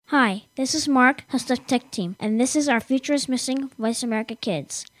Hi, this is Mark, host of Tech Team, and this is our Future is Missing Voice America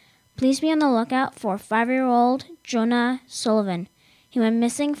Kids. Please be on the lookout for 5-year-old Jonah Sullivan. He went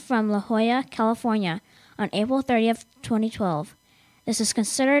missing from La Jolla, California on April 30th, 2012. This is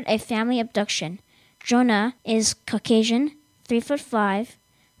considered a family abduction. Jonah is Caucasian, 3'5",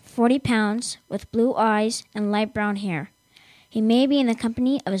 40 pounds, with blue eyes and light brown hair. He may be in the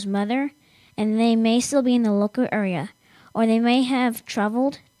company of his mother, and they may still be in the local area, or they may have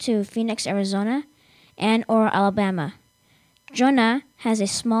traveled to Phoenix, Arizona, and or Alabama. Jonah has a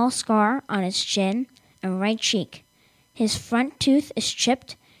small scar on his chin and right cheek. His front tooth is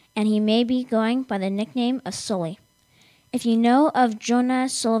chipped, and he may be going by the nickname of Sully. If you know of Jonah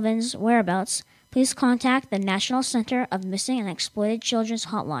Sullivan's whereabouts, please contact the National Center of Missing and Exploited Children's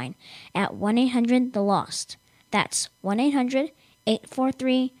Hotline at 1-800-THE-LOST. That's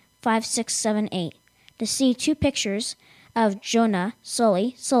 1-800-843-5678. To see 2 pictures of Jonah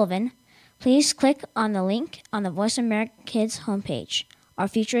Sullivan, please click on the link on the Voice America Kids homepage, Our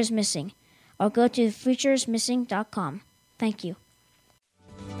Future is Missing, or go to futureismissing.com. Thank you.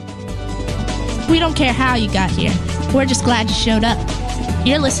 We don't care how you got here. We're just glad you showed up.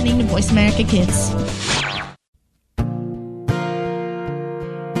 You're listening to Voice America Kids.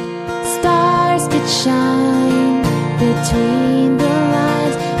 Stars could shine between the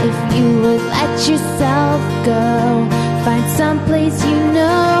lines if you would let yourself go. Find someplace you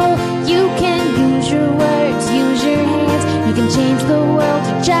know you can use your words, use your hands. You can change the world,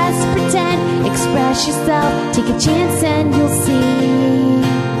 you just pretend. Express yourself, take a chance and you'll see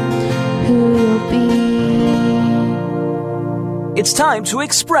who you'll be. It's time to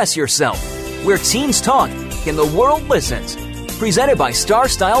express yourself, where teens talk and the world listens. Presented by Star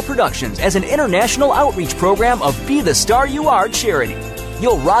Style Productions as an international outreach program of Be the Star You Are charity.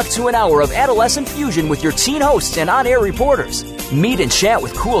 You'll rock to an hour of adolescent fusion with your teen hosts and on-air reporters. Meet and chat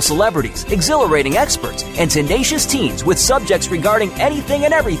with cool celebrities, exhilarating experts, and tenacious teens with subjects regarding anything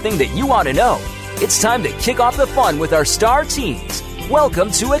and everything that you want to know. It's time to kick off the fun with our star teens.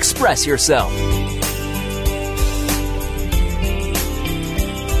 Welcome to Express Yourself.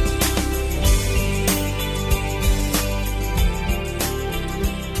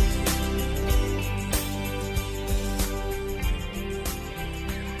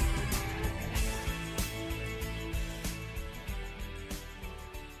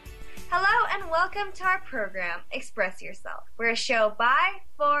 Welcome to our program, Express Yourself. We're a show by,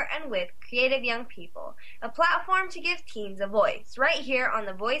 for, and with creative young people, a platform to give teens a voice, right here on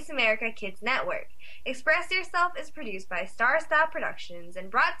the Voice America Kids Network. Express Yourself is produced by Star Style Productions and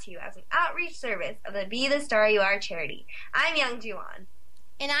brought to you as an outreach service of the Be the Star You Are charity. I'm Youngjoo.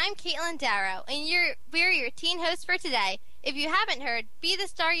 And I'm Katelyn Darrow, and we're your teen hosts for today. If you haven't heard, Be the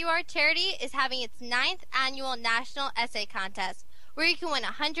Star You Are charity is having its 9th annual National Essay Contest, where you can win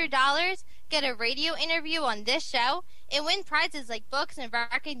 $100, get a radio interview on this show, and win prizes like books and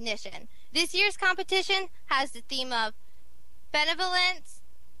recognition. This year's competition has the theme of benevolence,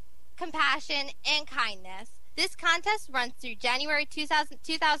 compassion, and kindness. This contest runs through January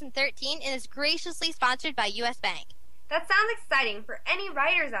 2013 and is graciously sponsored by U.S. Bank. That sounds exciting for any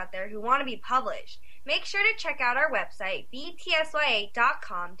writers out there who want to be published. Make sure to check out our website,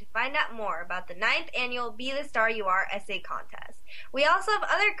 btsya.com, to find out more about the 9th annual Be the Star You Are essay contest. We also have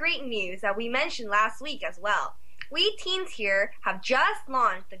other great news that we mentioned last week as well. We teens here have just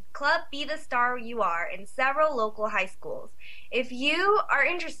launched the Club Be the Star You Are in several local high schools. If you are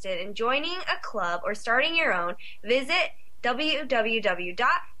interested in joining a club or starting your own, visit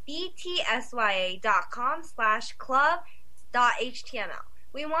www.btsya.com/club.html.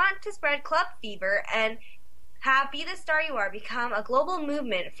 We want to spread club fever and have Be the Star You Are become a global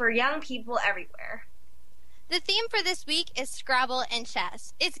movement for young people everywhere. The theme for this week is Scrabble and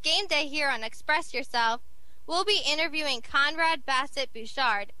chess. It's game day here on Express Yourself. We'll be interviewing Conrad Bassett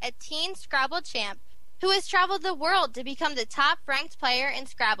Bouchard, a teen Scrabble champ who has traveled the world to become the top-ranked player in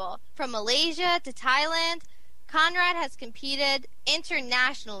Scrabble. From Malaysia to Thailand, Conrad has competed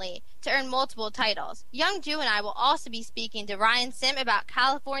internationally to earn multiple titles. Youngjoo and I will also be speaking to Ryan Sim about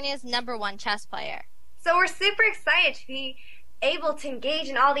California's #1 chess player. So we're super excited to be able to engage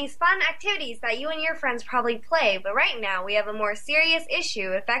in all these fun activities that you and your friends probably play, but right now we have a more serious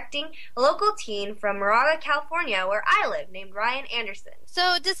issue affecting a local teen from Moraga, California, where I live, named Ryan Andresen.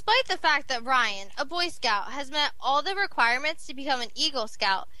 So despite the fact that Ryan, a Boy Scout, has met all the requirements to become an Eagle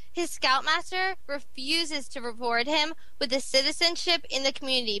Scout, his Scoutmaster refuses to reward him with a citizenship in the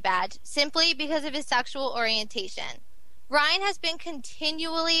community badge simply because of his sexual orientation. Ryan has been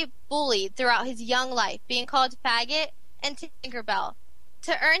continually bullied throughout his young life, being called faggot and Tinkerbell.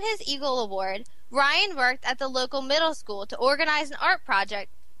 To earn his Eagle Award, Ryan worked at the local middle school to organize an art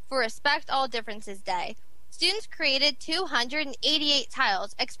project for Respect All Differences Day. Students created 288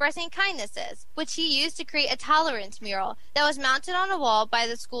 tiles expressing kindnesses, which he used to create a tolerance mural that was mounted on a wall by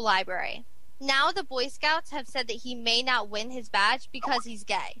the school library. Now the Boy Scouts have said that he may not win his badge because he's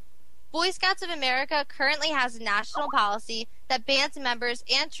gay. Boy Scouts of America currently has a national policy that bans members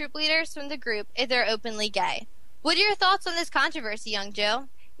and troop leaders from the group if they're openly gay. What are your thoughts on this controversy, Youngjoo?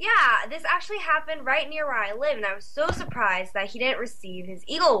 Yeah, this actually happened right near where I live, and I was so surprised that he didn't receive his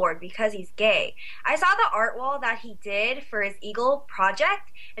Eagle Award because he's gay. I saw the art wall that he did for his Eagle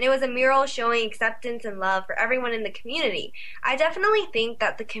project, and it was a mural showing acceptance and love for everyone in the community. I definitely think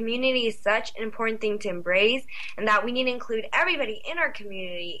that the community is such an important thing to embrace, and that we need to include everybody in our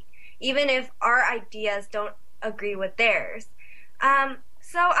community, even if our ideas don't agree with theirs.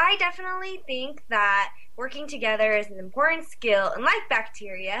 So I definitely think that working together is an important skill, and like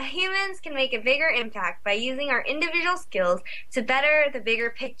bacteria, humans can make a bigger impact by using our individual skills to better the bigger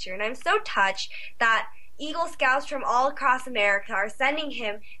picture. And I'm so touched that Eagle Scouts from all across America are sending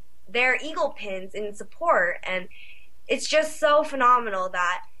him their Eagle pins in support, and it's just so phenomenal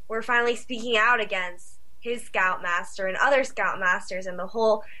that we're finally speaking out against his Scoutmaster and other Scoutmasters and the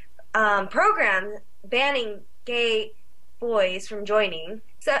whole program banning gay boys from joining.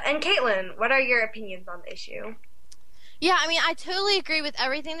 So, and Katelyn, what are your opinions on the issue? Yeah, I mean, I totally agree with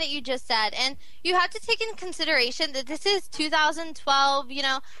everything that you just said, and you have to take into consideration that this is 2012. You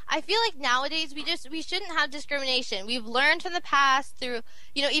know, I feel like nowadays we shouldn't have discrimination. We've learned from the past through,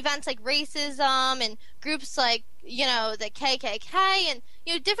 you know, events like racism and groups like, you know, the KKK and,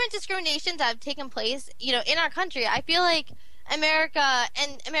 you know, different discriminations that have taken place, you know, in our country. I feel like America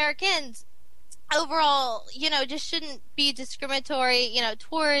and Americans overall, you know, just shouldn't be discriminatory, you know,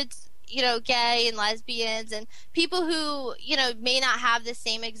 towards, you know, gay and lesbians and people who, you know, may not have the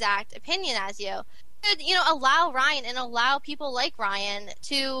same exact opinion as you. You know, allow Ryan and allow people like Ryan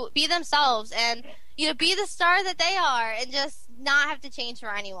to be themselves and, you know, be the star that they are and just not have to change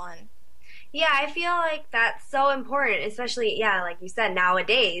for anyone. Yeah, I feel like that's so important, especially, yeah, like you said,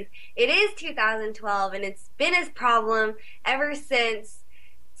 nowadays. It is 2012, and it's been his problem ever since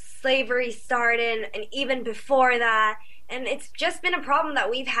slavery started and even before that. And it's just been a problem that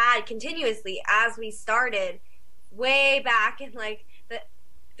we've had continuously as we started way back in like the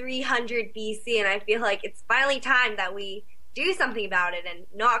 300 BC, and I feel like it's finally time that we do something about it and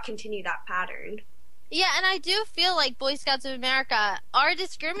not continue that pattern. Yeah, and I do feel like Boy Scouts of America are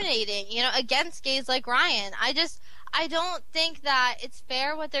discriminating, you know, against gays like Ryan. I don't think that it's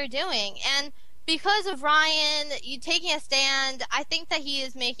fair what they're doing. And because of Ryan, you taking a stand, I think that he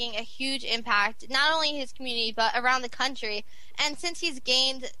is making a huge impact, not only in his community, but around the country. And since he's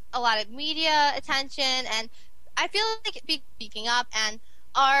gained a lot of media attention, and I feel like speaking up and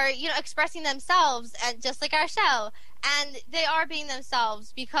are, you know, expressing themselves, and just like our show, and they are being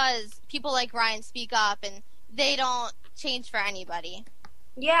themselves because people like Ryan speak up, and they don't change for anybody.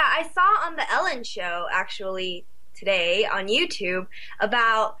 Yeah, I saw on the Ellen show, actually, today on YouTube,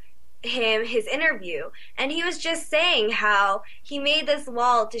 about his interview, and he was just saying how he made this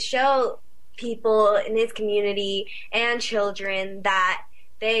wall to show people in his community and children that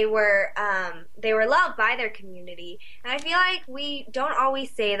they were loved by their community. And I feel like we don't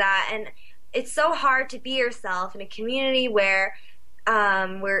always say that, and it's so hard to be yourself in a community where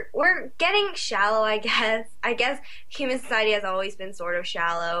we're getting shallow, I guess. I guess human society has always been sort of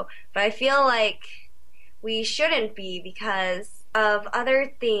shallow, but I feel like we shouldn't be because of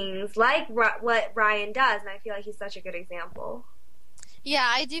other things like what Ryan does, and I feel like he's such a good example. Yeah,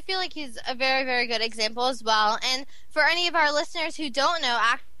 I do feel like he's a very, very good example as well. And for any of our listeners who don't know,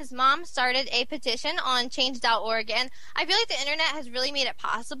 his mom started a petition on change.org, and I feel like the internet has really made it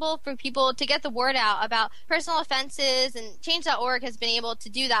possible for people to get the word out about personal offenses, and change.org has been able to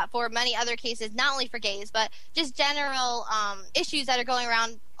do that for many other cases, not only for gays, but just general issues that are going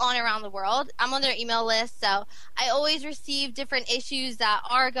around the world. I'm on their email list, so I always receive different issues that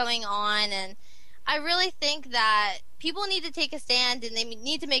are going on, and I really think that people need to take a stand and they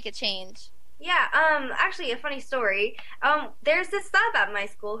need to make a change. Yeah, actually, a funny story. There's this sub at my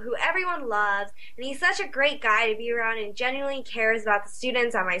school who everyone loves, and he's such a great guy to be around and genuinely cares about the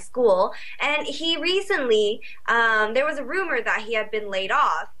students at my school. And he recently, there was a rumor that he had been laid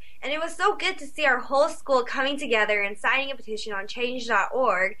off. And it was so good to see our whole school coming together and signing a petition on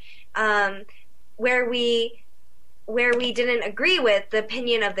change.org, where we didn't agree with the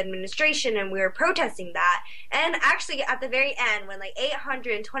opinion of the administration, and we were protesting that. And actually, at the very end, when like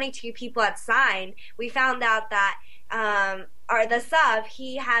 822 people had signed, we found out that the sub,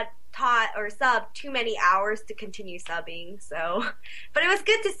 he had taught or subbed too many hours to continue subbing. So, but it was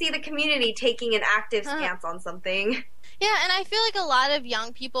good to see the community taking an active stance on something. Yeah, and I feel like a lot of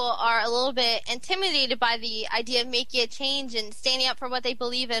young people are a little bit intimidated by the idea of making a change and standing up for what they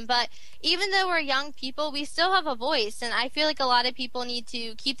believe in. But even though we're young people, we still have a voice. And I feel like a lot of people need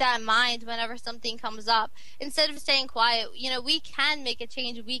to keep that in mind whenever something comes up. Instead of staying quiet, we can make a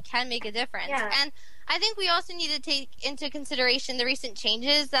change. We can make a difference. Yeah. And I think we also need to take into consideration the recent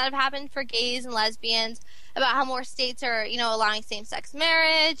changes that have happened for gays and lesbians, about how more states are, allowing same-sex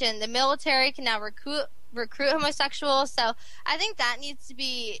marriage, and the military can now recruit homosexuals. So I think that needs to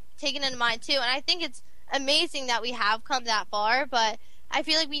be taken into mind too. And I think it's amazing that we have come that far, but I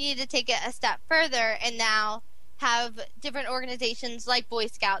feel like we need to take it a step further and now have different organizations like Boy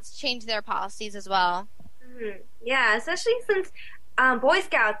Scouts change their policies as well. Mm-hmm. Yeah, especially since Boy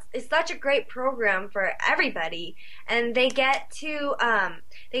Scouts is such a great program for everybody, and they get to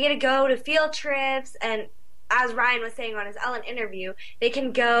go to field trips, and as Ryan was saying on his Ellen interview, they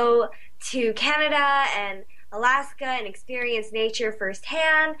can go to Canada and Alaska and experience nature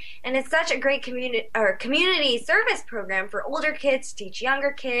firsthand. And it's such a great community service program for older kids to teach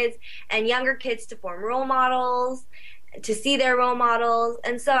younger kids, and younger kids to form role models, to see their role models.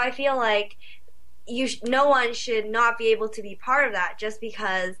 And so I feel like no one should not be able to be part of that just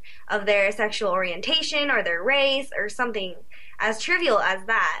because of their sexual orientation or their race or something as trivial as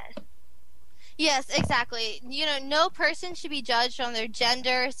that. Yes, exactly. No person should be judged on their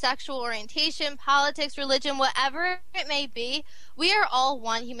gender, sexual orientation, politics, religion, whatever it may be. We are all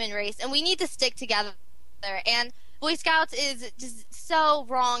one human race, and we need to stick together. And Boy Scouts is just so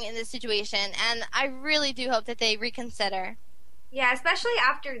wrong in this situation, and I really do hope that they reconsider. Yeah, especially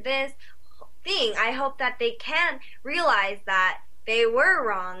after this thing, I hope that they can realize that they were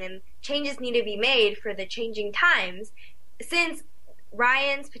wrong and changes need to be made for the changing times, since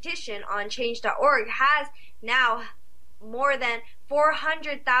Ryan's petition on change.org has now more than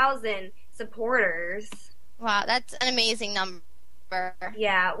 400,000 supporters. Wow, that's an amazing number.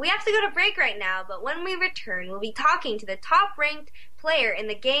 Yeah, we have to go to break right now, but when we return, we'll be talking to the top-ranked player in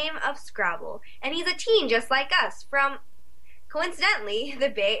the game of Scrabble, and he's a teen just like us from, coincidentally, the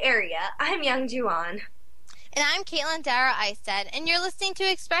Bay Area. I'm Youngjoo. And I'm Caitlin Darrow Eisted, and you're listening to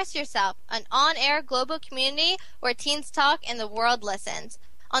Express Yourself, an on-air global community where teens talk and the world listens,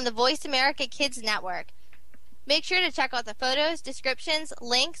 on the Voice America Kids Network. Make sure to check out the photos, descriptions,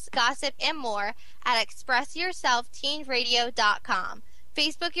 links, gossip, and more at expressyourselfteenradio.com.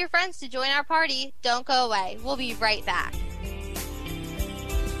 Facebook your friends to join our party. Don't go away. We'll be right back.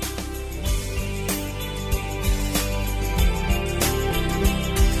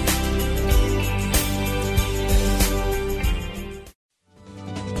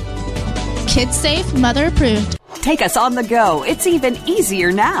 Kids safe, mother approved. Take us on the go. It's even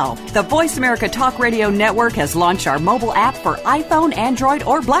easier now. The Voice America Talk Radio Network has launched our mobile app for iPhone, Android,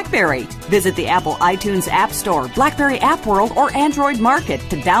 or BlackBerry. Visit the Apple iTunes App Store, BlackBerry App World, or Android Market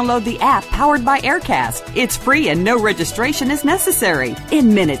to download the app powered by Aircast. It's free and no registration is necessary.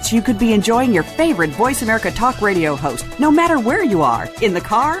 In minutes, you could be enjoying your favorite Voice America Talk Radio host, no matter where you are, in the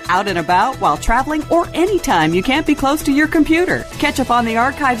car, out and about, while traveling, or anytime you can't be close to your computer. Catch up on the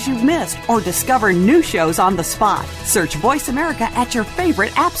archives you've missed or discover new shows on the spot. Search Voice America at your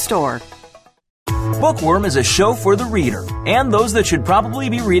favorite app store. Bookworm is a show for the reader and those that should probably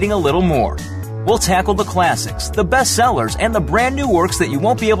be reading a little more. We'll tackle the classics, the bestsellers, and the brand new works that you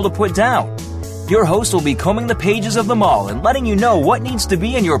won't be able to put down. Your host will be combing the pages of them all and letting you know what needs to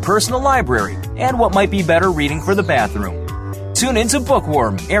be in your personal library and what might be better reading for the bathroom. Tune into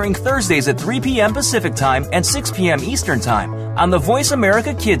Bookworm, airing Thursdays at 3 p.m. Pacific Time and 6 p.m. Eastern Time on the Voice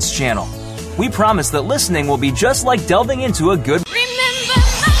America Kids channel. We promise that listening will be just like delving into a good...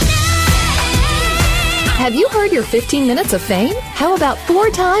 Have you heard your 15 minutes of fame? How about 4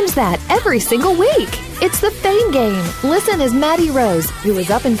 times that every single week? It's the Fame Game. Listen as Maddie Rose, who is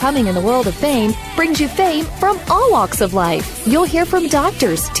up and coming in the world of fame, brings you fame from all walks of life. You'll hear from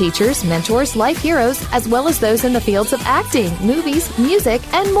doctors, teachers, mentors, life heroes, as well as those in the fields of acting, movies, music,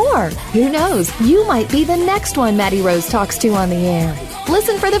 and more. Who knows? You might be the next one Maddie Rose talks to on the air.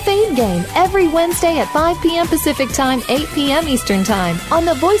 Listen for the Fame Game every Wednesday at 5 p.m. Pacific Time, 8 p.m. Eastern Time on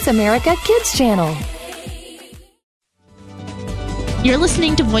the Voice America Kids channel. You're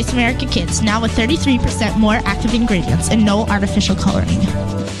listening to Voice America Kids, now with 33% more active ingredients and no artificial coloring.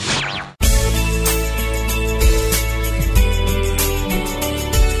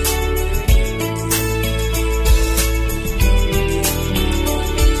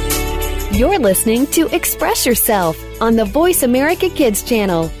 You're listening to Express Yourself on the Voice America Kids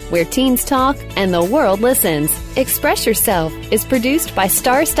channel, where teens talk and the world listens. Express Yourself is produced by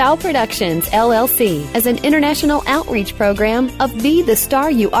Star Style Productions, LLC, as an international outreach program of Be the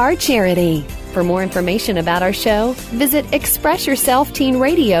Star You Are charity. For more information about our show, visit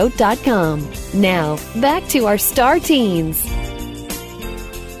expressyourselfteenradio.com. Now, back to our Star Teens.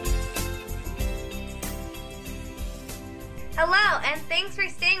 Hello, and thanks for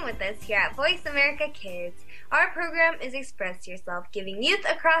staying with us here at Voice America Kids. Our program is Express Yourself, giving youth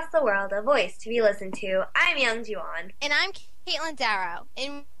across the world a voice to be listened to. I'm Youngjoo. And I'm Katelyn Darrow,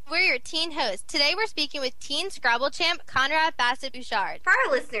 and we're your teen hosts. Today we're speaking with teen Scrabble champ Conrad Bassett Bouchard. For our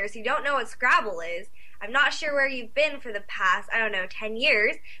listeners who don't know what Scrabble is, I'm not sure where you've been for the past, 10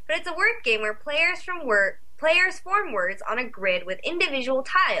 years, but it's a word game where players form words on a grid with individual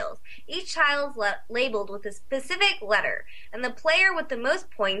tiles. Each tile is labeled with a specific letter, and the player with the most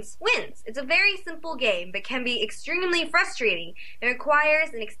points wins. It's a very simple game, but can be extremely frustrating and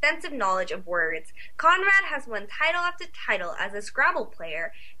requires an extensive knowledge of words. Conrad has won title after title as a Scrabble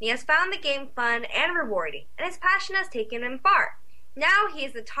player, and he has found the game fun and rewarding, and his passion has taken him far. Now he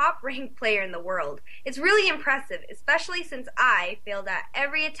is the top-ranked player in the world. It's really impressive, especially since I failed at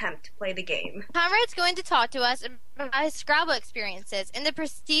every attempt to play the game. Conrad's going to talk to us about his Scrabble experiences and the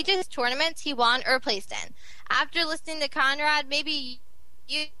prestigious tournaments he won or placed in. After listening to Conrad, maybe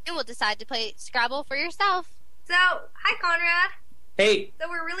you will decide to play Scrabble for yourself. So, hi Conrad. Hey. So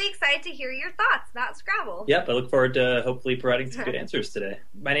we're really excited to hear your thoughts about Scrabble. Yep, I look forward to hopefully providing some good answers today.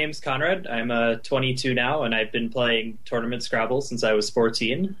 My name's Conrad. I'm 22 now, and I've been playing tournament Scrabble since I was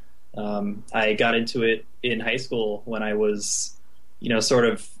 14. I got into it in high school when I was, sort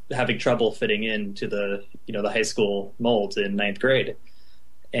of having trouble fitting into the high school mold in 9th grade.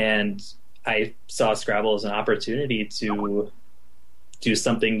 And I saw Scrabble as an opportunity to do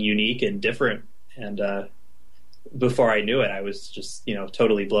something unique and different. And before I knew it, I was just,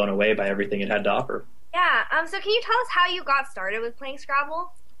 totally blown away by everything it had to offer. Yeah, so can you tell us how you got started with playing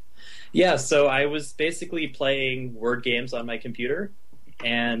Scrabble? Yeah, so I was basically playing word games on my computer,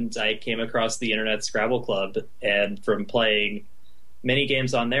 and I came across the Internet Scrabble Club, and from playing many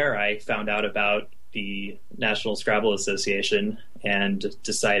games on there, I found out about the National Scrabble Association and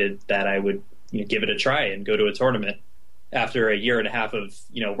decided that I would give it a try and go to a tournament. After a year and a half of,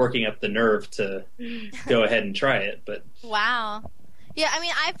 working up the nerve to go ahead and try it. But wow. Yeah,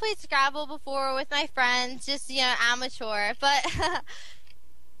 I've played Scrabble before with my friends, just, amateur, but...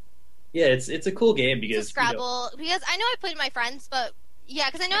 yeah, it's a cool game because... Scrabble, because I know I played with my friends, but... Yeah,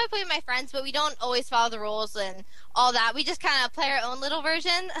 because I know I played with my friends, but we don't always follow the rules and all that. We just kind of play our own little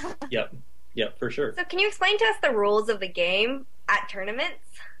version. Yep, for sure. So can you explain to us the rules of the game at tournaments?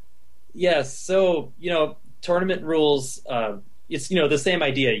 Yes, so, tournament rules, it's, the same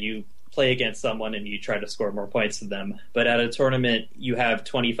idea. You play against someone and you try to score more points than them. But at a tournament, you have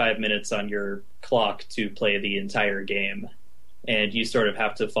 25 minutes on your clock to play the entire game. And you sort of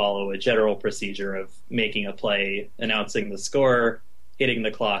have to follow a general procedure of making a play, announcing the score, hitting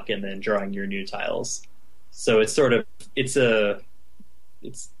the clock, and then drawing your new tiles. So it's a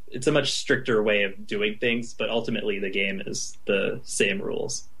much stricter way of doing things, but ultimately the game is the same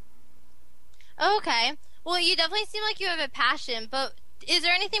rules. Okay. Well, you definitely seem like you have a passion, but is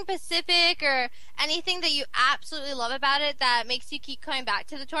there anything specific or anything that you absolutely love about it that makes you keep coming back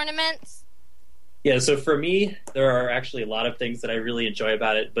to the tournaments? Yeah, so for me, there are actually a lot of things that I really enjoy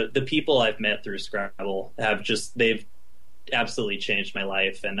about it, but the people I've met through Scrabble they've absolutely changed my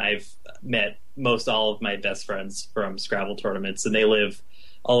life, and I've met most all of my best friends from Scrabble tournaments, and they live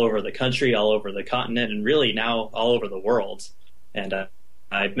all over the country, all over the continent, and really now all over the world. And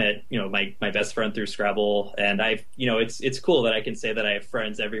I've met, my best friend through Scrabble, and it's cool that I can say that I have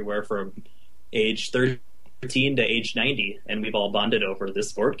friends everywhere from age 13 to age 90, and we've all bonded over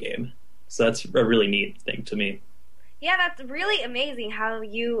this board game. So that's a really neat thing to me. Yeah, that's really amazing how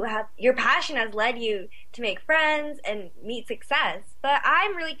your passion has led you to make friends and meet success. But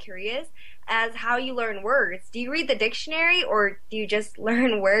I'm really curious as how you learn words. Do you read the dictionary or do you just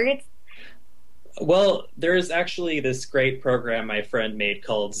learn words? Well, there's actually this great program my friend made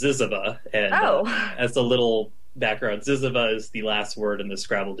called Ziziva, and as a little background, Ziziva is the last word in the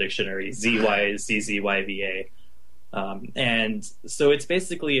Scrabble dictionary, Z-Y-Z-Z-Y-V-A. And so it's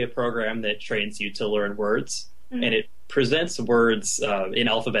basically a program that trains you to learn words, and it presents words in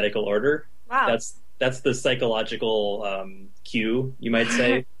alphabetical order. Wow. That's the psychological cue, you might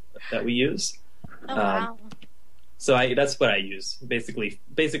say, that we use. Oh, wow. So that's what I use, basically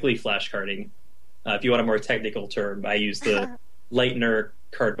flashcarding. If you want a more technical term, I use the Leitner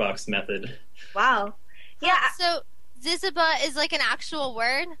card box method. Wow. Yeah. So Ziziba is like an actual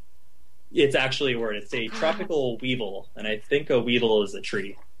word? It's actually a word. It's a tropical weevil, and I think a weevil is a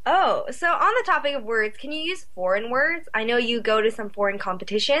tree. Oh, so on the topic of words, can you use foreign words? I know you go to some foreign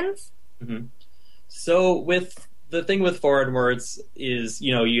competitions. Mm-hmm. So with the thing with foreign words is,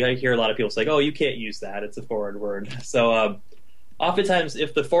 you hear a lot of people say, oh, you can't use that. It's a foreign word. So oftentimes,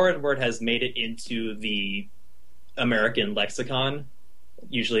 if the foreign word has made it into the American lexicon,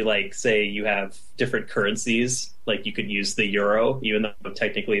 usually, like, say you have different currencies, like you could use the euro, even though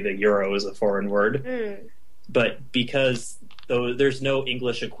technically the euro is a foreign word. But because there's no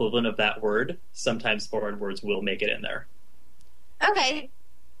English equivalent of that word, sometimes foreign words will make it in there. Okay.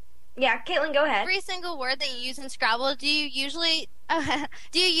 Yeah, Katelyn, go ahead. Every single word that you use in Scrabble, do you usually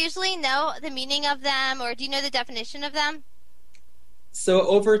know the meaning of them, or do you know the definition of them? So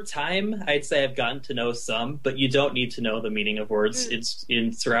over time, I'd say I've gotten to know some, but you don't need to know the meaning of words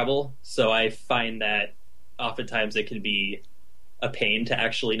in Scrabble. So I find that oftentimes it can be a pain to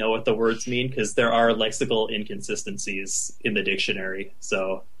actually know what the words mean, because there are lexical inconsistencies in the dictionary.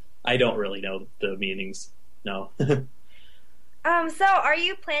 So I don't really know the meanings. No. So are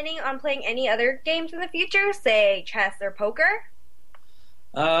you planning on playing any other games in the future, say chess or poker?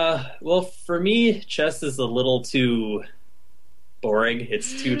 Well, for me, chess is a little too boring.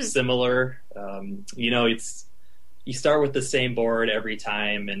 It's too similar. You start with the same board every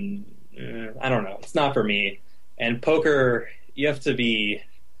time, and I don't know. It's not for me. And poker, you have to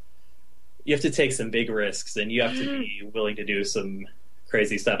take some big risks, and you have to be willing to do some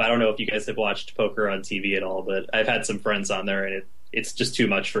crazy stuff. I don't know if you guys have watched poker on TV at all, but I've had some friends on there, and it's just too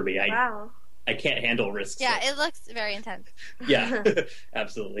much for me. Wow. I can't handle risks. Yeah, it looks very intense. Yeah,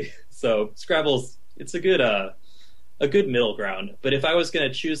 absolutely. So Scrabble's it's a good middle ground. But if I was going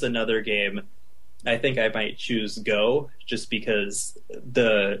to choose another game, I think I might choose Go, just because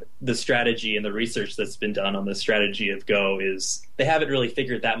the strategy and the research that's been done on the strategy of Go is they haven't really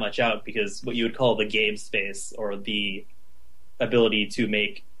figured that much out, because what you would call the game space, or the ability to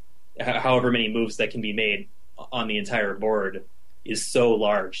make however many moves that can be made on the entire board, is so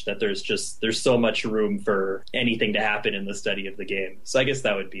large that there's so much room for anything to happen in the study of the game. So I guess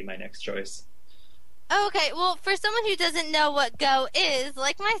that would be my next choice. Okay, well, for someone who doesn't know what Go is,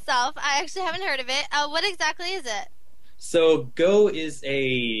 like myself, I actually haven't heard of it. What exactly is it? So Go is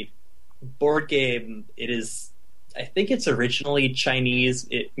a board game. I think it's originally Chinese.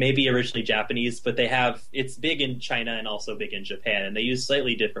 It may be originally Japanese, but it's big in China and also big in Japan, and they use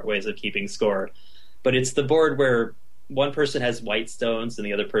slightly different ways of keeping score. But it's the board where one person has white stones and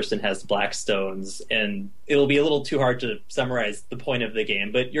the other person has black stones, and it'll be a little too hard to summarize the point of the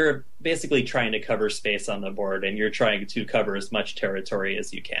game, but you're basically trying to cover space on the board, and you're trying to cover as much territory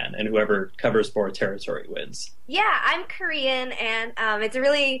as you can, and whoever covers more territory wins. Yeah, I'm Korean, and it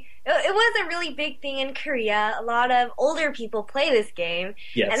was a really big thing in Korea. A lot of older people play this game,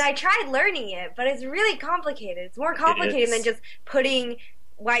 yes. And I tried learning it, but it's really complicated. It's more complicated than just putting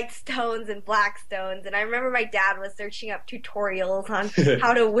white stones and black stones, and I remember my dad was searching up tutorials on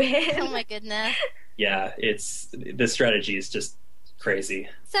how to win. Oh my goodness. Yeah, the strategy is just crazy.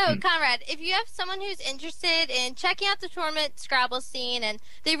 So, Conrad, if you have someone who's interested in checking out the tournament Scrabble scene and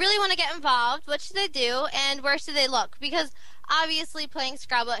they really want to get involved, what should they do and where should they look? Because obviously playing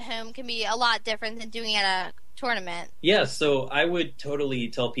Scrabble at home can be a lot different than doing it at a tournament. Yeah, so I would totally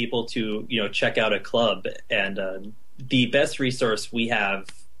tell people to, check out a club, and the best resource we have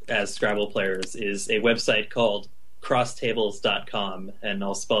as Scrabble players is a website called crosstables.com, and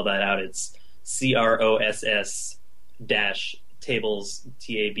I'll spell that out. It's CROSS tables,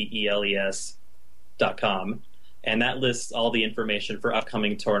 TABELES.com, and that lists all the information for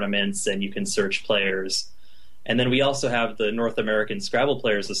upcoming tournaments, and you can search players. And then we also have the North American Scrabble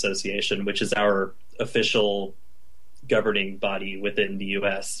Players Association, which is our official governing body within the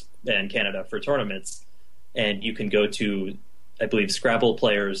US and Canada for tournaments. And you can go to, I believe,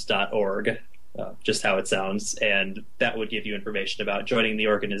 scrabbleplayers.org, just how it sounds, and that would give you information about joining the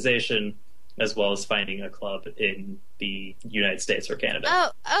organization, as well as finding a club in the United States or Canada.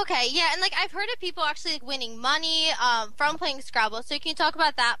 Oh, okay, yeah, and I've heard of people actually winning money from playing Scrabble, so can you talk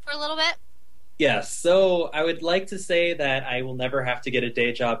about that for a little bit? Yeah, so I would like to say that I will never have to get a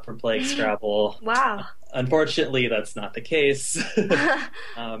day job from playing Scrabble. Wow. Unfortunately, that's not the case. Since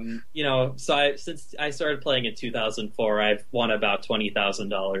I started playing in 2004, I've won about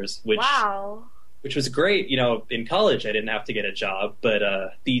 $20,000, which was great. In college, I didn't have to get a job, but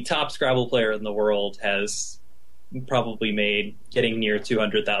the top Scrabble player in the world has probably made getting near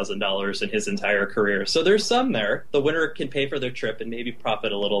 $200,000 in his entire career. So there's some there. The winner can pay for their trip and maybe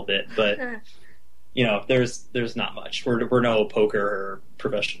profit a little bit, but there's not much. We're no poker or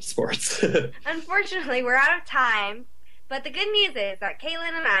professional sports. Unfortunately, we're out of time. But the good news is that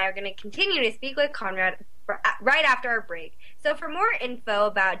Katelyn and I are going to continue to speak with Conrad right after our break. So for more info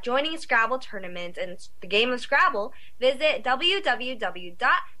about joining Scrabble tournaments and the game of Scrabble, visit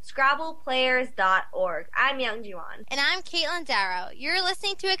www.scrabbleplayers.org. I'm Youngjoo. And I'm Caitlin Darrow. You're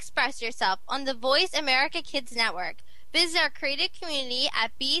listening to Express Yourself on the Voice America Kids Network. Visit our creative community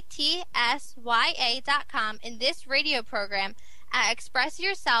at btsya.com in this radio program at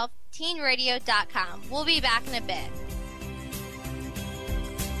expressyourselfteenradio.com. We'll be back in a bit.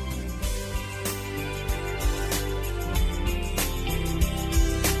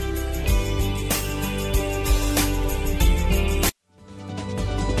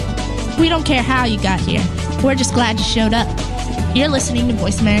 We don't care how you got here. We're just glad you showed up. You're listening to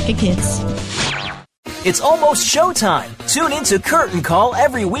Voice America Kids. It's almost showtime. Tune in to Curtain Call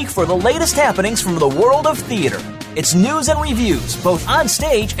every week for the latest happenings from the world of theater. It's news and reviews, both on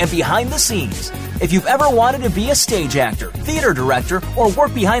stage and behind the scenes. If you've ever wanted to be a stage actor, theater director, or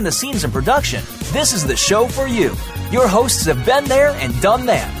work behind the scenes in production, this is the show for you. Your hosts have been there and done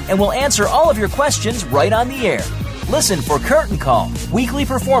that, and will answer all of your questions right on the air. Listen for Curtain Call. Weekly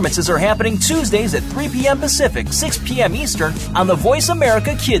performances are happening Tuesdays at 3 p.m. Pacific, 6 p.m. Eastern on the Voice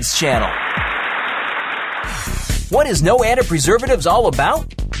America Kids channel. What is No Added Preservatives all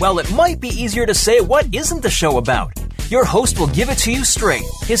about? Well, it might be easier to say what isn't the show about. Your host will give it to you straight.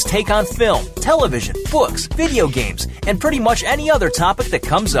 His take on film, television, books, video games, and pretty much any other topic that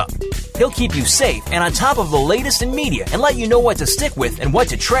comes up. He'll keep you safe and on top of the latest in media and let you know what to stick with and what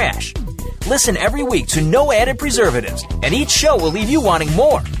to trash. Listen every week to No Added Preservatives, and each show will leave you wanting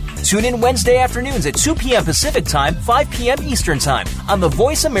more. Tune in Wednesday afternoons at 2 p.m. Pacific Time, 5 p.m. Eastern Time on the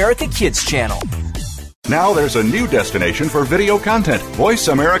Voice America Kids channel. Now there's a new destination for video content,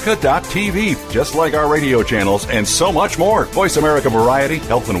 voiceamerica.tv, just like our radio channels and so much more. Voice America Variety,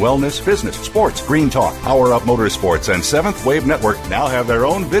 Health and Wellness, Business, Sports, Green Talk, Power Up Motorsports, and Seventh Wave Network now have their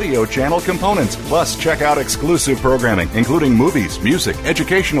own video channel components. Plus, check out exclusive programming, including movies, music,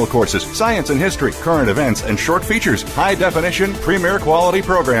 educational courses, science and history, current events, and short features. High-definition, premier quality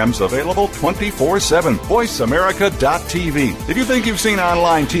programs available 24/7. VoiceAmerica.tv. If you think you've seen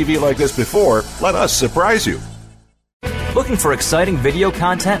online TV like this before, let us surprise you. Looking for exciting video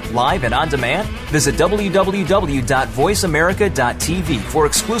content live and on demand? Visit www.voiceamerica.tv for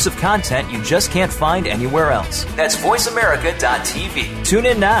exclusive content you just can't find anywhere else. That's voiceamerica.tv. Tune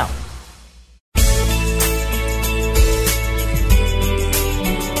in now.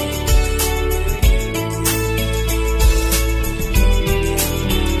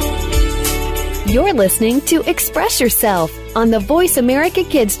 You're listening to Express Yourself on the Voice America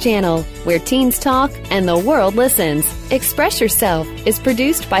Kids channel, where teens talk and the world listens. Express Yourself is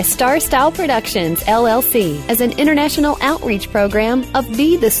produced by Star Style Productions, LLC, as an international outreach program of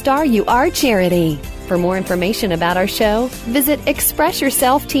Be the Star You Are charity. For more information about our show, visit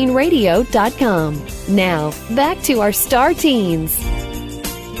expressyourselfteenradio.com. Now, back to our star teens.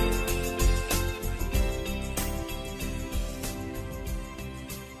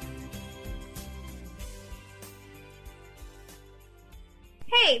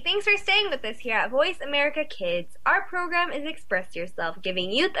 Hey, thanks for staying with us here at Voice America Kids. Our program is Express Yourself,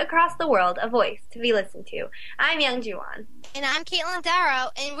 giving youth across the world a voice to be listened to. I'm Youngjoo. And I'm Caitlin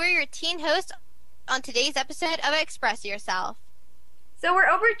Darrow, and we're your teen hosts on today's episode of Express Yourself. So we're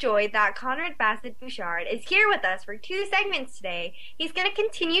overjoyed that Conrad Bassett Bouchard is here with us for 2 segments today. He's going to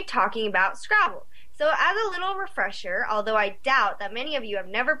continue talking about Scrabble. So as a little refresher, although I doubt that many of you have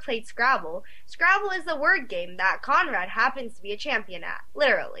never played Scrabble, Scrabble is a word game that Conrad happens to be a champion at,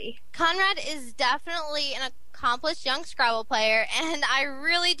 literally. Conrad is definitely an accomplished young Scrabble player, and I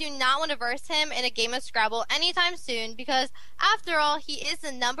really do not want to verse him in a game of Scrabble anytime soon because, after all, he is the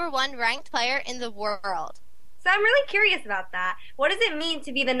 #1 ranked player in the world. So I'm really curious about that. What does it mean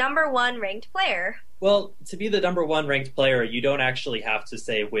to be the #1 ranked player? Well, to be the #1 ranked player, you don't actually have to,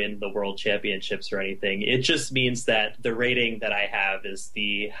 say, win the world championships or anything. It just means that the rating that I have is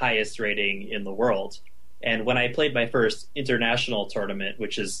the highest rating in the world. And when I played my first international tournament,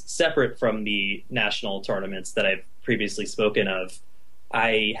 which is separate from the national tournaments that I've previously spoken of,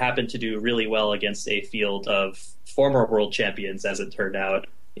 I happened to do really well against a field of former world champions, as it turned out,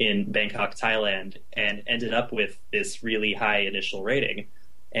 in Bangkok, Thailand, and ended up with this really high initial rating.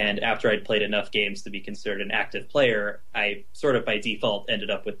 And after I'd played enough games to be considered an active player, I sort of by default ended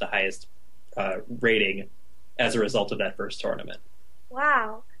up with the highest rating as a result of that first tournament.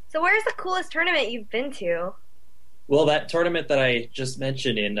 Wow. So where's the coolest tournament you've been to? Well, that tournament that I just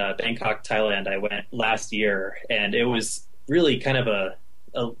mentioned in Bangkok, Thailand, I went last year, and it was really kind of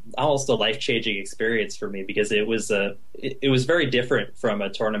almost a life-changing experience for me because it was very different from a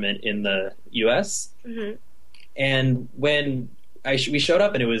tournament in the U.S. Mm-hmm. And when we showed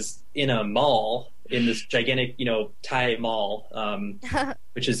up and it was in a mall, in this gigantic, Thai mall,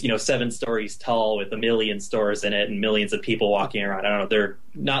 which is, 7 stories tall with 1 million stores in it and millions of people walking around. I don't know. They're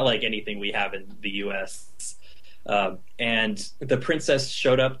not like anything we have in the U.S. And the princess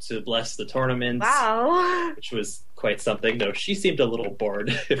showed up to bless the tournament. Wow. Which was quite something, though she seemed a little bored,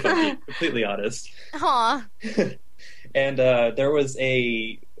 if I'm being completely honest. Aw. And there was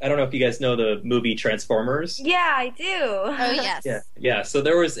I don't know if you guys know the movie Transformers. Yeah, I do. Oh, yes. Yeah. So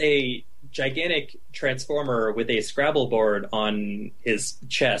there was a gigantic Transformer with a Scrabble board on his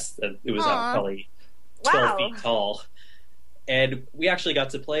chest. It was probably 12 feet tall. And we actually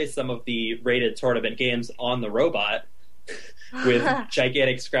got to play some of the rated tournament games on the robot with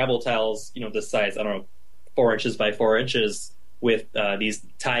gigantic Scrabble tiles, the size, I don't know, 4 inches by 4 inches, with these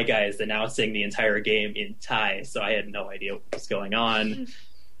Thai guys announcing the entire game in Thai. So I had no idea what was going on.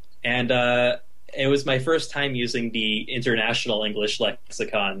 And it was my first time using the International English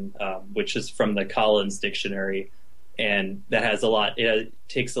Lexicon, which is from the Collins Dictionary. And that has it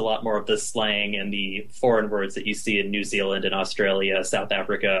takes a lot more of the slang and the foreign words that you see in New Zealand and Australia, South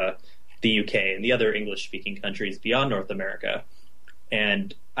Africa, the UK, and the other English-speaking countries beyond North America.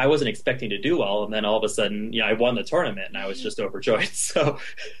 And I wasn't expecting to do well, and then all of a sudden, I won the tournament, and I was just overjoyed. So,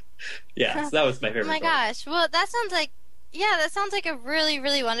 so that was my favorite. Oh my gosh! Well, that sounds like a really,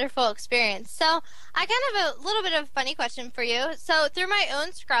 really wonderful experience. So, I kind of have a little bit of a funny question for you. So, through my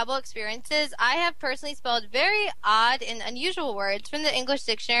own Scrabble experiences, I have personally spelled very odd and unusual words from the English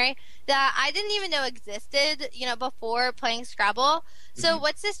dictionary that I didn't even know existed, before playing Scrabble. So,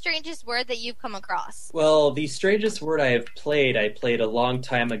 what's the strangest word that you've come across? Well, the strangest word I played a long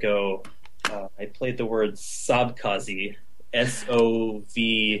time ago. I played the word Sobkazy,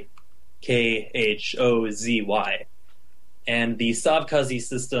 Sovkhоzy. And the Sobkazy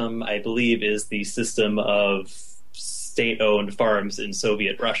system, I believe, is the system of state-owned farms in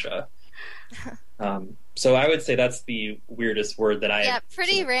Soviet Russia. So I would say that's the weirdest word that I... Yeah,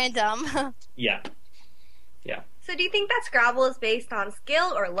 pretty random. Yeah. So do you think that Scrabble is based on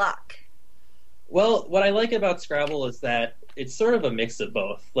skill or luck? Well, what I like about Scrabble is that it's sort of a mix of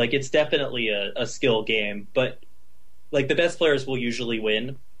both. Like, it's definitely a skill game, but, like, the best players will usually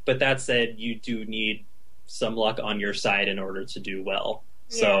win. But that said, you do need some luck on your side in order to do well.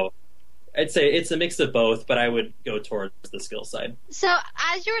 Yeah. So I'd say it's a mix of both, but I would go towards the skill side. So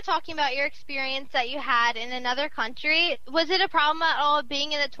as you were talking about your experience that you had in another country, was it a problem at all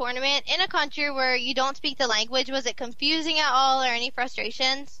being in a tournament in a country where you don't speak the language? Was it confusing at all or any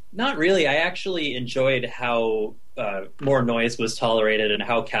frustrations? Not really. I actually enjoyed how more noise was tolerated and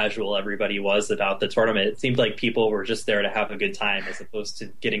how casual everybody was about the tournament. It seemed like people were just there to have a good time as opposed to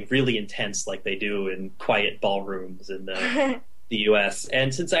getting really intense like they do in quiet ballrooms in the U.S.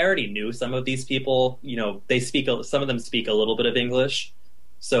 And since I already knew some of these people, some of them speak a little bit of English.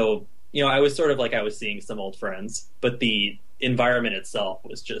 So, I was sort of like I was seeing some old friends, but the environment itself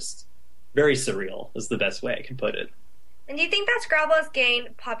was just very surreal, is the best way I can put it. And do you think that Scrabble has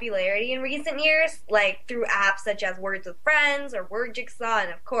gained popularity in recent years, like through apps such as Words with Friends or Word Jigsaw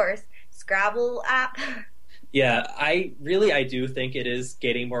and, of course, Scrabble app? Yeah, I do think it is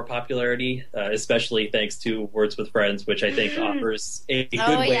gaining more popularity, especially thanks to Words with Friends, which I think offers a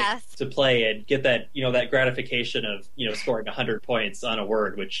good way to play and get that, that gratification of, scoring 100 points on a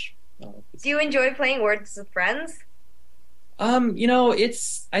word, which... Do you enjoy playing Words with Friends?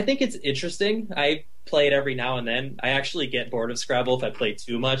 I think it's interesting. I play it every now and then. I actually get bored of Scrabble if I play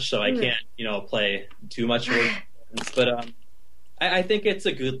too much, so I can't, play too much Words with Friends, but, I think it's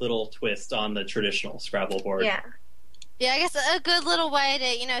a good little twist on the traditional Scrabble board. Yeah. Yeah, I guess a good little way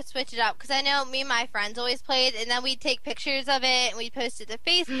to, switch it up. Because I know me and my friends always played, and then we'd take pictures of it, and we'd post it to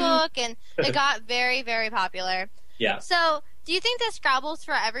Facebook, and it got very, very popular. Yeah. So, do you think that Scrabble's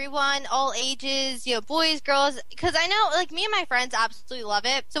for everyone, all ages, boys, girls? Because I know, me and my friends absolutely love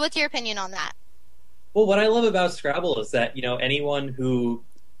it. So what's your opinion on that? Well, what I love about Scrabble is that, anyone who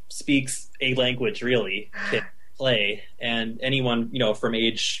speaks a language really can play, and anyone from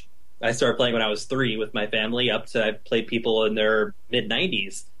age, I started playing when I was 3 with my family up to I played people in their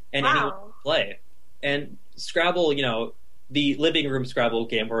mid-90s, and anyone can play. And Scrabble, the living room Scrabble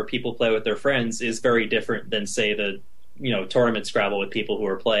game where people play with their friends is very different than, say, the tournament Scrabble with people who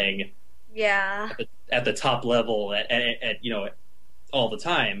are playing at the top level at all the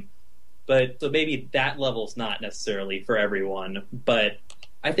time. But so maybe that level's not necessarily for everyone, but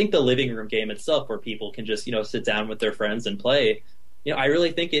I think the living room game itself, where people can just, sit down with their friends and play, I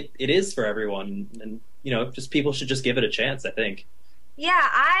really think it is for everyone. And, just people should just give it a chance, I think. Yeah,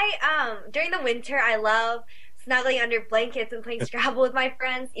 during the winter, I love snuggling under blankets and playing Scrabble with my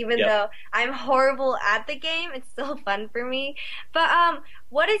friends, even though I'm horrible at the game. It's still fun for me. But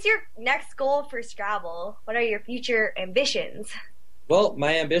what is your next goal for Scrabble? What are your future ambitions? Well,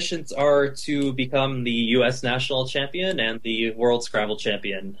 my ambitions are to become the U.S. national champion and the world Scrabble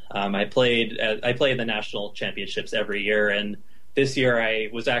champion. I play in the national championships every year, and this year I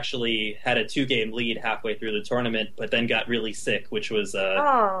was actually had a 2-game lead halfway through the tournament, but then got really sick, which was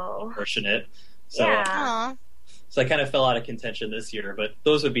unfortunate. So, so I kind of fell out of contention this year. But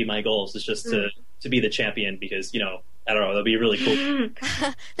those would be my goals: is just to be the champion, because I don't know, that'd be really cool.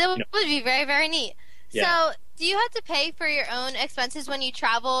 That would be very, very neat. Yeah. So, do you have to pay for your own expenses when you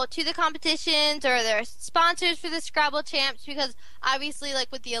travel to the competitions, or are there sponsors for the Scrabble champs? Because obviously,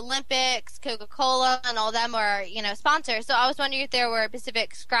 like with the Olympics, Coca-Cola and all them are, sponsors. So I was wondering if there were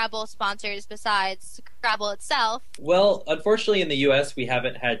specific Scrabble sponsors besides Scrabble itself. Well, unfortunately in the U.S. we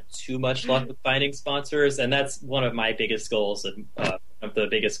haven't had too much luck with finding sponsors, and that's one of my biggest goals, and of the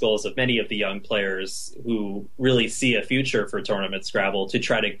biggest goals of many of the young players who really see a future for tournament Scrabble, to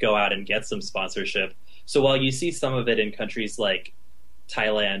try to go out and get some sponsorship. So while you see some of it in countries like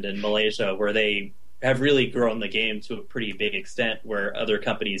Thailand and Malaysia, where they have really grown the game to a pretty big extent, where other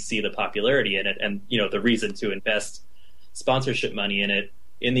companies see the popularity in it and the reason to invest sponsorship money in it,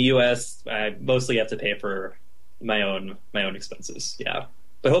 in the U.S. I mostly have to pay for my own expenses. Yeah,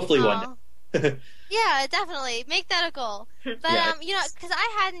 but hopefully one day. Yeah, definitely. Make that a goal. But, because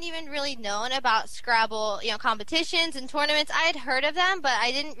I hadn't even really known about Scrabble, competitions and tournaments. I had heard of them, but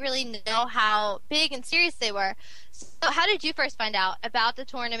I didn't really know how big and serious they were. So how did you first find out about the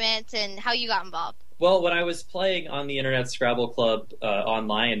tournament and how you got involved? Well, when I was playing on the Internet Scrabble Club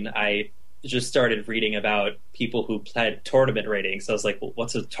online, I just started reading about people who had tournament ratings. So I was like, well,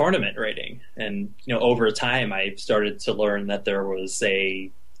 what's a tournament rating? And, over time, I started to learn that there was a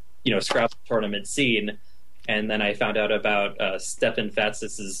Scrabble tournament scene, and then I found out about Stefan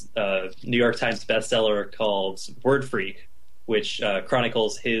Fatzis's New York Times bestseller called Word Freak, which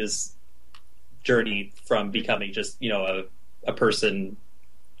chronicles his journey from becoming just a person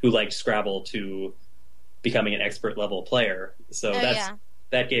who liked Scrabble to becoming an expert level player. So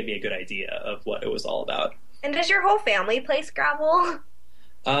that gave me a good idea of what it was all about. And does your whole family play Scrabble?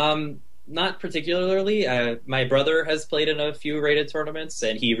 Not particularly. My brother has played in a few rated tournaments,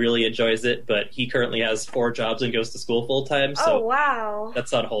 and he really enjoys it, but he currently has 4 jobs and goes to school full time, so wow.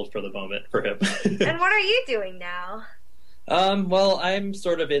 That's on hold for the moment for him. And what are you doing now? Well, I'm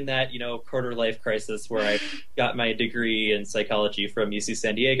sort of in that, quarter life crisis where I got my degree in psychology from UC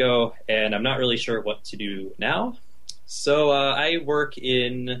San Diego, and I'm not really sure what to do now. So I work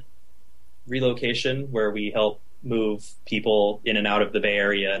in relocation, where we help move people in and out of the Bay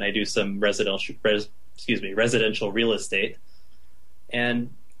Area, and I do some residential real estate.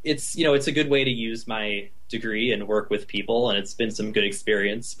 And it's it's a good way to use my degree and work with people, and it's been some good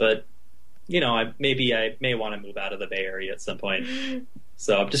experience. But I may want to move out of the Bay Area at some point.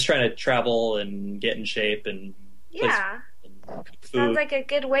 So I'm just trying to travel and get in shape and cook food. Sounds like a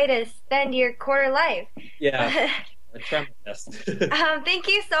good way to spend your quarter life. Yeah. I try my best. Thank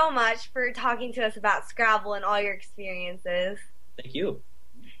you so much for talking to us about Scrabble and all your experiences. Thank you.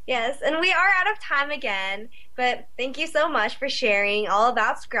 Yes, and we are out of time again, but thank you so much for sharing all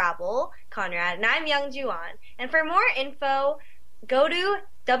about Scrabble, Conrad, and I'm Youngjoo. And for more info, go to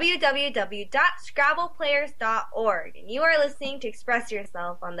www.scrabbleplayers.org. And you are listening to Express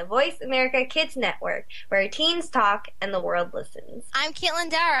Yourself on the Voice America Kids Network, where teens talk and the world listens. I'm Caitlin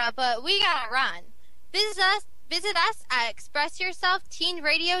Darrow, but we gotta run. Visit us at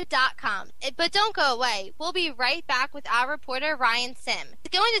expressyourselfteenradio.com. But don't go away. We'll be right back with our reporter, Ryan Sim.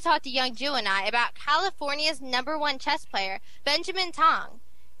 He's going to talk to Youngjoo and I about California's #1 chess player, Benjamin Tong.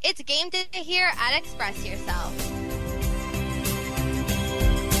 It's game day here at Express Yourself.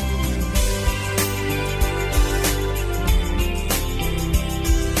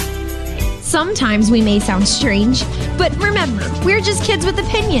 Sometimes we may sound strange, but remember, we're just kids with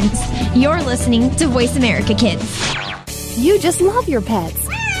opinions. You're listening to Voice America Kids. You just love your pets,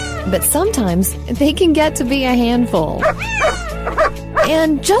 but sometimes they can get to be a handful.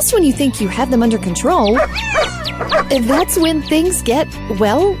 And just when you think you have them under control, that's when things get,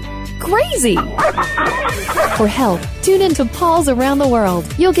 well, crazy. For help, tune into Paws Around the World.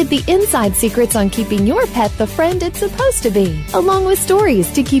 You'll get the inside secrets on keeping your pet the friend it's supposed to be, along with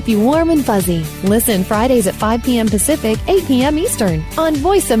stories to keep you warm and fuzzy. Listen Fridays at 5 p.m. Pacific, 8 p.m. Eastern on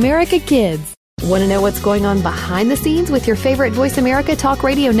Voice America Kids. Want to know what's going on behind the scenes with your favorite Voice America Talk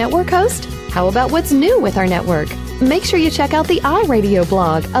Radio Network host? How about what's new with our network? Make sure you check out the iRadio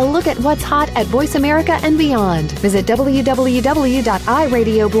blog, a look at what's hot at Voice America and beyond. Visit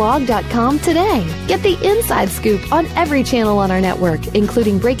www.iradioblog.com today. Get the inside scoop on every channel on our network,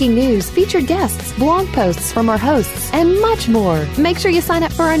 including breaking news, featured guests, blog posts from our hosts, and much more. Make sure you sign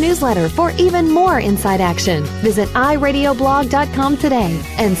up for our newsletter for even more inside action. Visit iradioblog.com today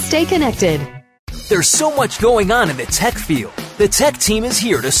and stay connected. There's so much going on in the tech field. The tech team is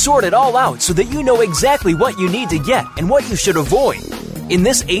here to sort it all out so that you know exactly what you need to get and what you should avoid. In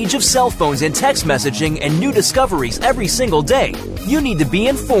this age of cell phones and text messaging and new discoveries every single day, you need to be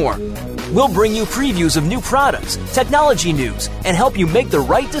informed. We'll bring you previews of new products, technology news, and help you make the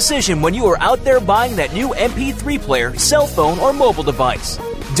right decision when you are out there buying that new MP3 player, cell phone, or mobile device.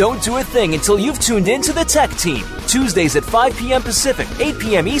 Don't do a thing until you've tuned into the Tech Team, Tuesdays at 5 p.m. Pacific, 8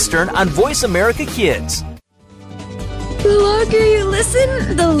 p.m. Eastern on Voice America Kids. The longer you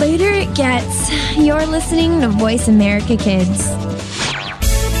listen, the later it gets. You're listening to Voice America Kids.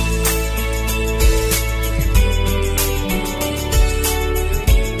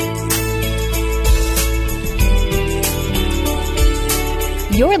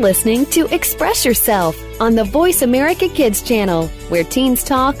 You're listening to Express Yourself on the Voice America Kids channel, where teens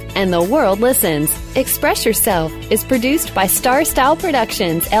talk and the world listens. Express Yourself is produced by Star Style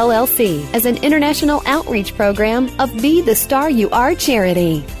Productions, LLC, as an international outreach program of Be the Star You Are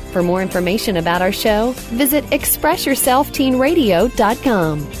charity. For more information about our show, visit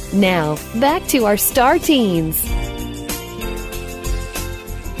expressyourselfteenradio.com. Now, back to our star teens.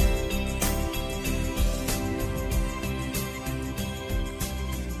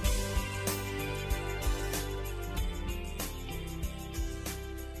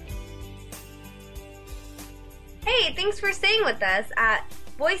 Hey, thanks for staying with us at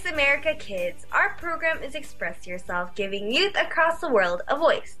Voice America Kids. Our program is Express Yourself, giving youth across the world a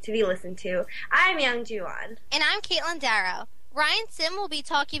voice to be listened to. I'm Youngjoo. And I'm Caitlin Darrow. Ryan Sim will be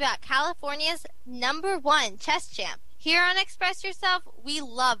talking about California's #1 chess champ. Here on Express Yourself, we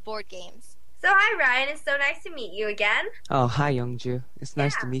love board games. So hi Ryan, it's so nice to meet you again. Oh, hi Youngjoo. It's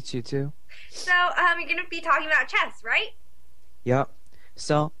nice to meet you too. So you're going to be talking about chess, right? Yep.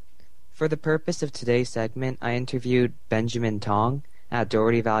 So, for the purpose of today's segment, I interviewed Benjamin Tong at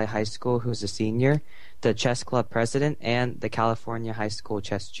Doherty Valley High School, who's a senior, the chess club president, and the California High School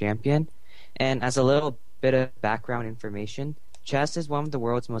chess champion. And as a little bit of background information, chess is one of the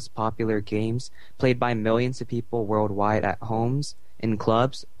world's most popular games, played by millions of people worldwide at homes, in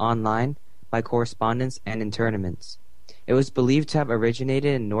clubs, online, by correspondence, and in tournaments. It was believed to have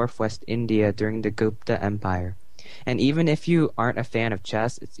originated in northwest India during the Gupta Empire. And even if you aren't a fan of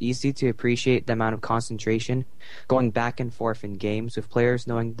chess, it's easy to appreciate the amount of concentration going back and forth in games, with players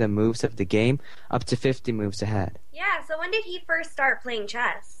knowing the moves of the game up to 50 moves ahead. Yeah, so when did he first start playing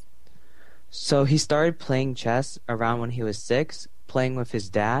chess? So he started playing chess around when he was 6, playing with his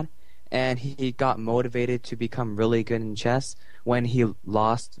dad, and he got motivated to become really good in chess when he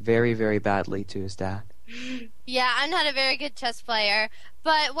lost very, very badly to his dad. Yeah, I'm not a very good chess player,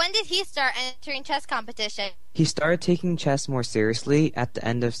 but when did he start entering chess competition? He started taking chess more seriously at the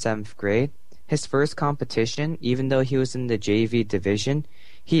end of 7th grade. His first competition, even though he was in the JV division,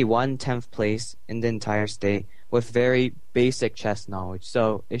 he won 10th place in the entire state with very basic chess knowledge,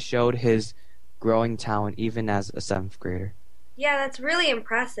 so it showed his growing talent even as a 7th grader. Yeah, that's really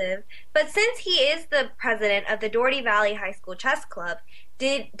impressive. But since he is the president of the Doherty Valley High School Chess Club,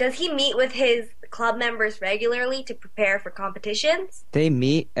 does he meet with his club members regularly to prepare for competitions? They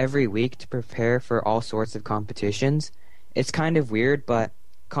meet every week to prepare for all sorts of competitions. It's kind of weird, but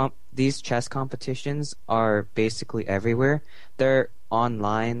these chess competitions are basically everywhere. They're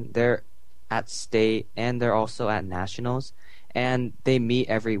online, they're at state, and they're also at nationals. And they meet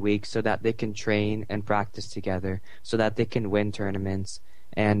every week so that they can train and practice together so that they can win tournaments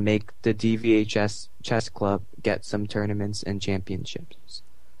and make the DVHS chess club get some tournaments and championships.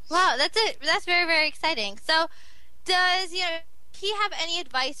 Wow, that's very, very exciting. So does he have any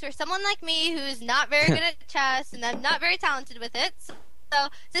advice for someone like me who's not very good at chess and I'm not very talented with it? So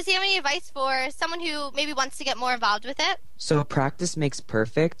does he have any advice for someone who maybe wants to get more involved with it? So practice makes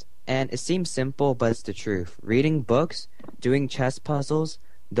perfect. And it seems simple, but it's the truth. Reading books, doing chess puzzles,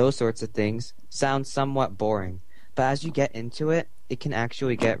 those sorts of things sound somewhat boring. But as you get into it, it can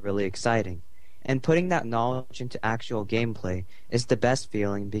actually get really exciting. And putting that knowledge into actual gameplay is the best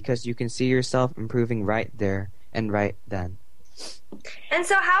feeling because you can see yourself improving right there and right then. And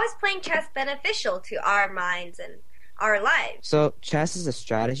so how is playing chess beneficial to our minds and our lives? So chess is a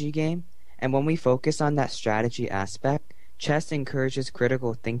strategy game, and when we focus on that strategy aspect, chess encourages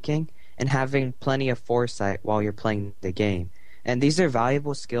critical thinking and having plenty of foresight while you're playing the game. And these are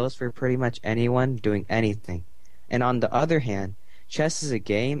valuable skills for pretty much anyone doing anything. And on the other hand, chess is a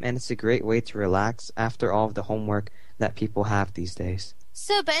game, and it's a great way to relax after all of the homework that people have these days.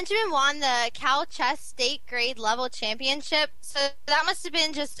 So Benjamin won the Cal Chess State Grade Level Championship, so that must have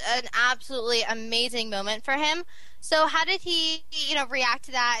been just an absolutely amazing moment for him. So how did he, react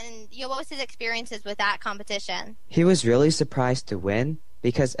to that, and what was his experiences with that competition? He was really surprised to win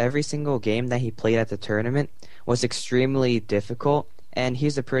because every single game that he played at the tournament was extremely difficult, and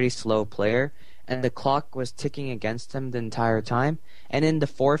he's a pretty slow player, and the clock was ticking against him the entire time. And in the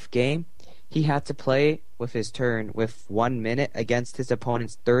fourth game, he had to play with his turn with 1 minute against his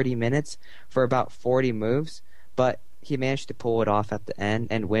opponent's 30 minutes for about 40 moves, but he managed to pull it off at the end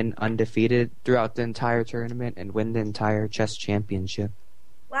and win undefeated throughout the entire tournament and win the entire chess championship.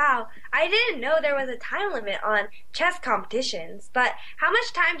 Wow, I didn't know there was a time limit on chess competitions, but how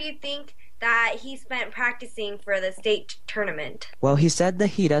much time do you think that he spent practicing for the state tournament? Well, he said that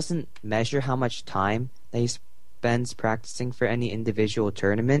he doesn't measure how much time that he spends practicing for any individual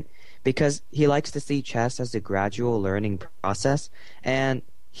tournament because he likes to see chess as a gradual learning process, and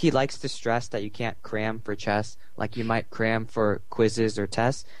he likes to stress that you can't cram for chess like you might cram for quizzes or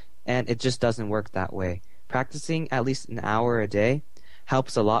tests, and it just doesn't work that way. Practicing at least an hour a day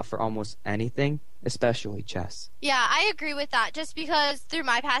helps a lot for almost anything, especially chess. Yeah, I agree with that, just because through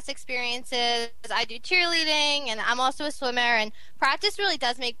my past experiences, I do cheerleading, and I'm also a swimmer, and practice really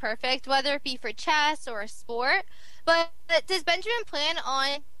does make perfect, whether it be for chess or a sport. But does Benjamin plan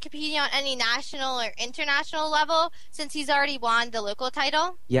on competing on any national or international level since he's already won the local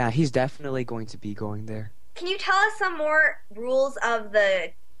title? Yeah, he's definitely going to be going there. Can you tell us some more rules of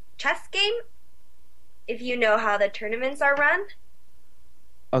the chess game, if you know how the tournaments are run?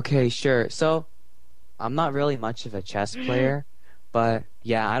 Okay, sure. So, I'm not really much of a chess player, but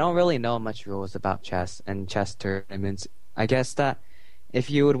yeah, I don't really know much rules about chess and chess tournaments. I guess that if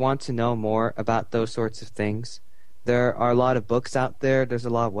you would want to know more about those sorts of things, there are a lot of books out there, there's a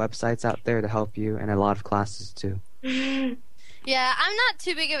lot of websites out there to help you, and a lot of classes too. Yeah, I'm not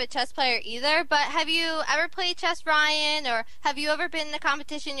too big of a chess player either, but have you ever played chess, Ryan, or have you ever been in a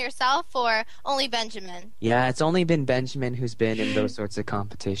competition yourself, or only Benjamin? Yeah, it's only been Benjamin who's been in those sorts of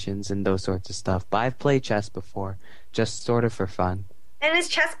competitions and those sorts of stuff, but I've played chess before, just sort of for fun. And is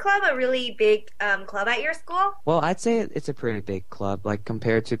chess club a really big club at your school? Well, I'd say it's a pretty big club, like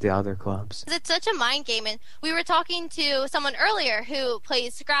compared to the other clubs. It's such a mind game, and we were talking to someone earlier who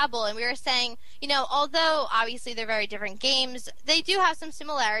plays Scrabble, and we were saying, although obviously they're very different games, they do have some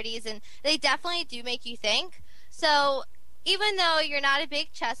similarities, and they definitely do make you think. So even though you're not a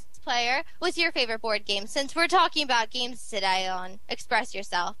big chess player, what's your favorite board game, since we're talking about games today on Express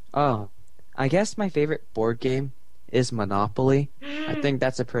Yourself? Oh, I guess my favorite board game is Monopoly. I think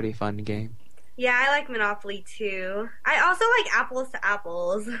that's a pretty fun game. Yeah, I like Monopoly too. I also like Apples to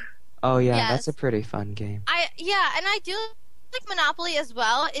Apples. Oh yeah, Yes. That's a pretty fun game. And I do like Monopoly as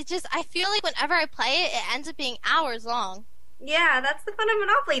well. It's just I feel like whenever I play it, it ends up being hours long. Yeah, that's the fun of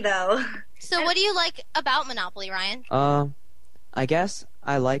Monopoly though. So what do you like about Monopoly, Ryan? I guess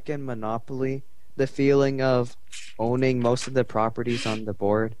I like in Monopoly the feeling of owning most of the properties on the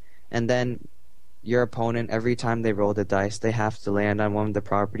board, and then your opponent, every time they roll the dice, they have to land on one of the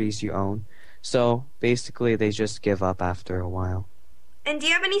properties you own. So basically, they just give up after a while. And do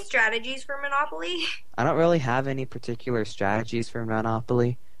you have any strategies for Monopoly? I don't really have any particular strategies for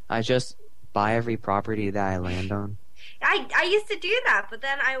Monopoly. I just buy every property that I land on. I used to do that, but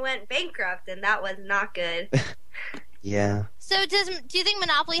then I went bankrupt, and that was not good. Yeah. So do you think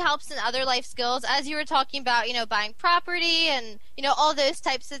Monopoly helps in other life skills? As you were talking about, buying property and, all those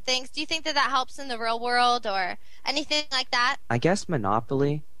types of things. Do you think that helps in the real world or anything like that? I guess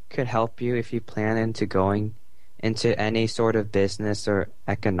Monopoly could help you if you plan into going into any sort of business or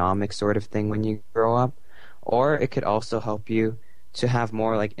economic sort of thing when you grow up. Or it could also help you to have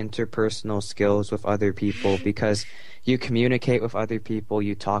more like interpersonal skills with other people because you communicate with other people,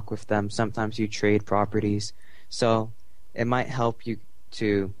 you talk with them, sometimes you trade properties. So it might help you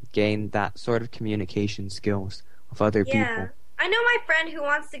to gain that sort of communication skills with other people. I know my friend who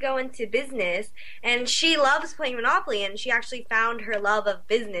wants to go into business, and she loves playing Monopoly, and she actually found her love of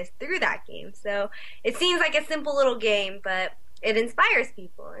business through that game. So it seems like a simple little game, but it inspires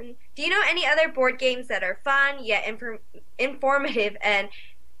people. And do you know any other board games that are fun yet informative and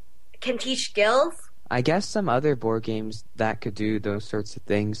can teach skills? I guess some other board games that could do those sorts of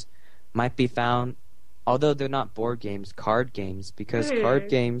things might be found, although they're not board games, card games, because card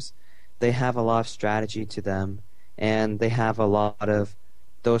games, they have a lot of strategy to them, and they have a lot of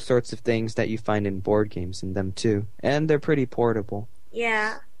those sorts of things that you find in board games in them too, and they're pretty portable.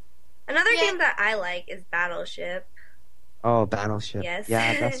 Yeah. Another game that I like is Battleship. Oh, Battleship. Yes.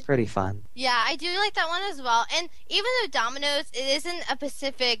 Yeah, that's pretty fun. Yeah, I do like that one as well. And even though Dominoes, it isn't a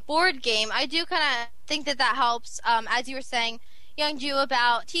Pacific board game, I do kind of think that helps, as you were saying, Youngjoo,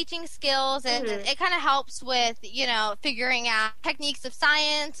 about teaching skills, and it kind of helps with, figuring out techniques of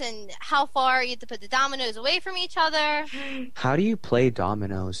science and how far you have to put the dominoes away from each other. How do you play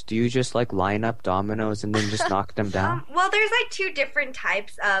dominoes? Do you just line up dominoes and then just knock them down? Well, there's 2 different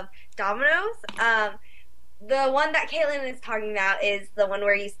types of dominoes. The one that Katelyn is talking about is the one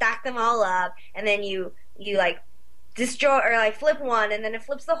where you stack them all up, and then you destroy or flip one, and then it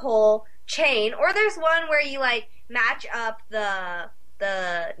flips the whole chain. Or there's one where you match up the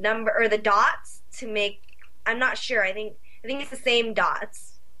number or the dots to make. I'm not sure. I think it's the same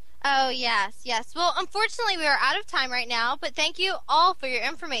dots. Oh, yes. Well, unfortunately, we are out of time right now, but thank you all for your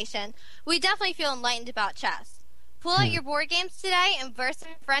information. We definitely feel enlightened about chess. Pull out your board games today and verse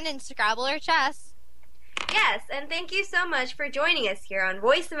a friend in Scrabble or chess. Yes, and thank you so much for joining us here on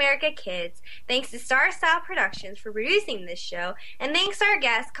Voice America Kids. Thanks to Star Style Productions for producing this show, and thanks to our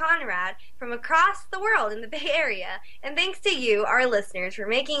guest, Conrad, from across the world in the Bay Area, and thanks to you, our listeners, for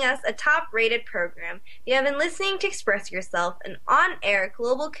making us a top-rated program. You have been listening to Express Yourself, an on-air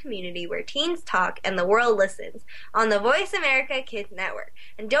global community where teens talk and the world listens, on the Voice America Kids Network.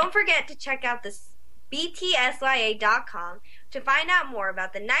 And don't forget to check out the BTSYA.com to find out more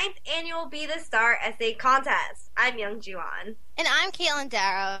about the 9th annual Be the Star Essay Contest. I'm Youngjoo. And I'm Caitlin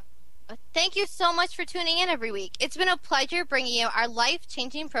Darrow. Thank you so much for tuning in every week. It's been a pleasure bringing you our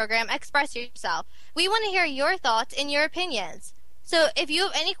life-changing program, Express Yourself. We want to hear your thoughts and your opinions. So if you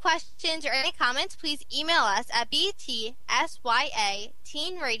have any questions or any comments, please email us at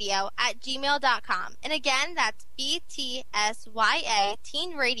btsyateenradio@gmail.com. And again, that's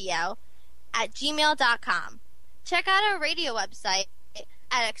btsyateenradio@gmail.com. Check out our radio website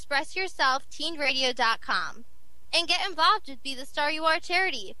at expressyourselfteenradio.com. And get involved with Be the Star You Are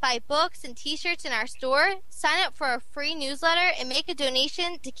charity. Buy books and t-shirts in our store, sign up for a free newsletter, and make a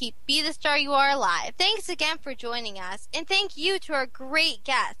donation to keep Be the Star You Are alive. Thanks again for joining us, and thank you to our great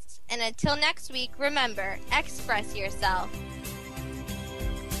guests. And until next week, remember, express yourself.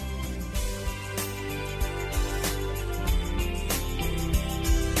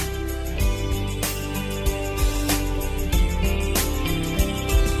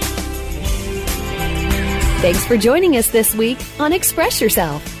 Thanks for joining us this week on Express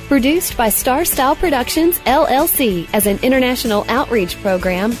Yourself, produced by Star Style Productions, LLC, as an international outreach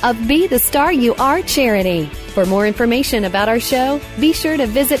program of Be the Star You Are charity. For more information about our show, be sure to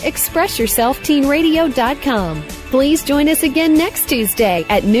visit expressyoursselfteenradio.com. Please join us again next Tuesday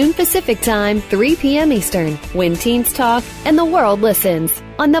at noon Pacific Time, 3 p.m. Eastern, when teens talk and the world listens,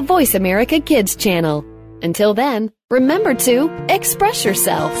 on the Voice America Kids channel. Until then, remember to express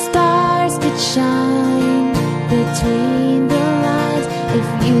yourself. Stars that shine between